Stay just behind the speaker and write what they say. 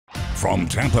From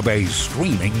Tampa Bay's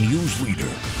streaming news leader,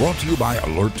 brought to you by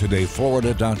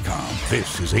AlertTodayFlorida.com,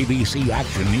 this is ABC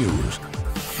Action News.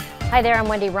 Hi there, I'm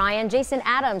Wendy Ryan. Jason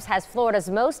Adams has Florida's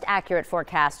most accurate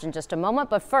forecast in just a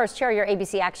moment, but first, here are your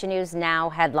ABC Action News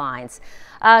Now headlines.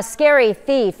 A scary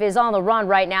thief is on the run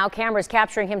right now. Cameras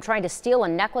capturing him trying to steal a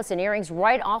necklace and earrings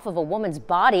right off of a woman's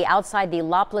body outside the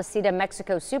La Placida,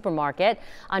 Mexico supermarket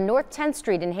on North 10th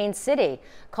Street in Haines City.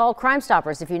 Call Crime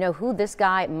Stoppers if you know who this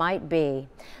guy might be.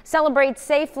 Celebrate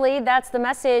safely. That's the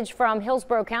message from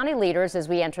Hillsborough County leaders as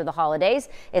we enter the holidays.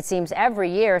 It seems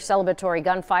every year celebratory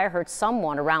gunfire hurts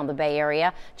someone around the Bay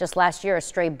Area. Just last year, a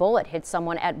stray bullet hit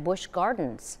someone at Busch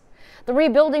Gardens. The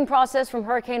rebuilding process from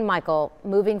Hurricane Michael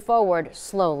moving forward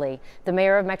slowly. The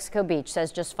mayor of Mexico Beach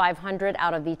says just 500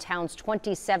 out of the town's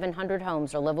 2,700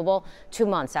 homes are livable 2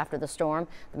 months after the storm.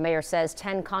 The mayor says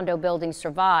 10 condo buildings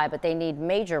survive, but they need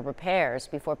major repairs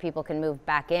before people can move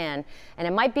back in, and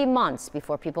it might be months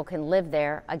before people can live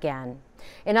there again.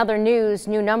 In other news,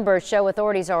 new numbers show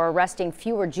authorities are arresting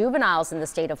fewer juveniles in the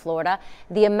state of Florida.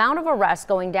 The amount of arrests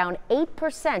going down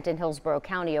 8% in Hillsborough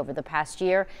County over the past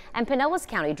year, and Pinellas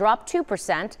County dropped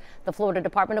 2%. The Florida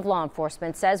Department of Law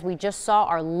Enforcement says we just saw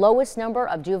our lowest number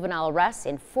of juvenile arrests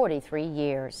in 43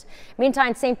 years.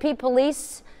 Meantime, St. Pete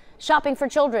police shopping for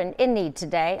children in need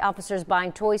today. Officers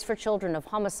buying toys for children of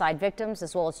homicide victims,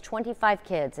 as well as 25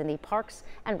 kids in the parks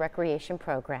and recreation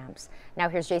programs. Now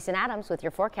here's Jason Adams with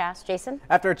your forecast. Jason?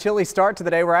 After a chilly start to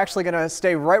the day, we're actually going to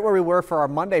stay right where we were for our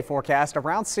Monday forecast,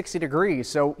 around 60 degrees.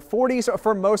 So 40s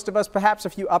for most of us, perhaps a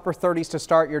few upper 30s to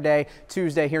start your day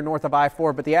Tuesday here north of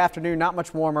I-4, but the afternoon not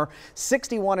much warmer.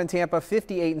 61 in Tampa,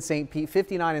 58 in St. Pete,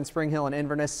 59 in Spring Hill and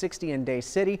Inverness, 60 in Day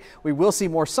City. We will see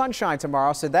more sunshine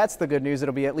tomorrow, so that's the good news.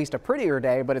 It'll be at least a prettier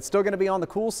day, but it's still going to be on the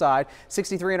cool side.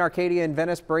 63 in Arcadia and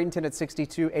Venice, Bradenton at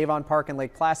 62, Avon Park and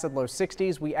Lake Placid low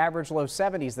 60s. We average low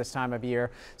 70s this time of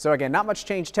year. So again, not much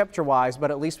change temperature wise, but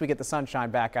at least we get the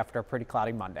sunshine back after a pretty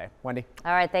cloudy Monday. Wendy?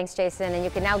 All right, thanks Jason. And you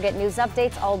can now get news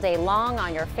updates all day long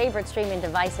on your favorite streaming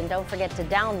device, and don't forget to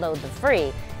download the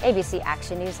free ABC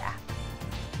Action News app.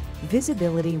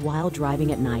 Visibility while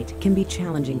driving at night can be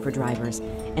challenging for drivers,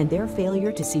 and their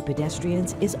failure to see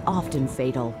pedestrians is often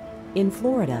fatal. In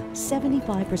Florida,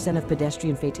 75% of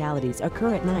pedestrian fatalities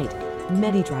occur at night.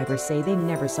 Many drivers say they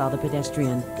never saw the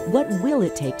pedestrian. What will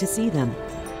it take to see them?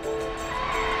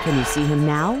 Can you see him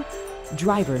now?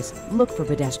 Drivers, look for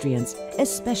pedestrians,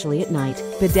 especially at night.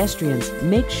 Pedestrians,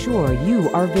 make sure you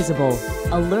are visible.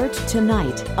 Alert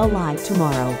tonight, alive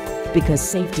tomorrow. Because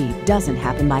safety doesn't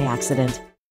happen by accident.